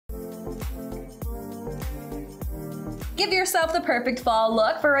Give yourself the perfect fall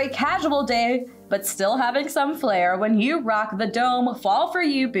look for a casual day, but still having some flair when you rock the Dome Fall For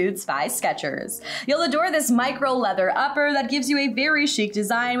You boots by Skechers. You'll adore this micro leather upper that gives you a very chic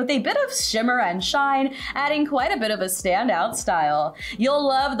design with a bit of shimmer and shine, adding quite a bit of a standout style. You'll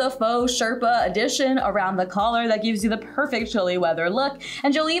love the faux sherpa addition around the collar that gives you the perfect chilly weather look,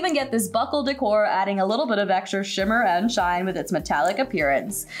 and you'll even get this buckle decor adding a little bit of extra shimmer and shine with its metallic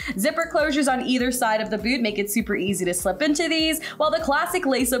appearance. Zipper closures on either side of the boot make it super easy to slip into these, while the classic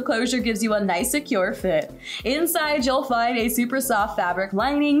lace-up closure gives you a nice secure fit. Inside, you'll find a super soft fabric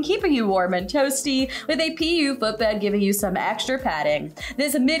lining, keeping you warm and toasty, with a PU footbed giving you some extra padding.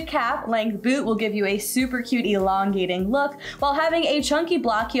 This mid-calf-length boot will give you a super cute elongating look, while having a chunky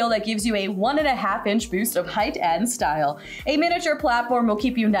block heel that gives you a 1.5-inch boost of height and style. A miniature platform will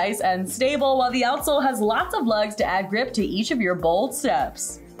keep you nice and stable, while the outsole has lots of lugs to add grip to each of your bold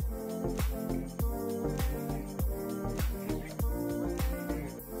steps.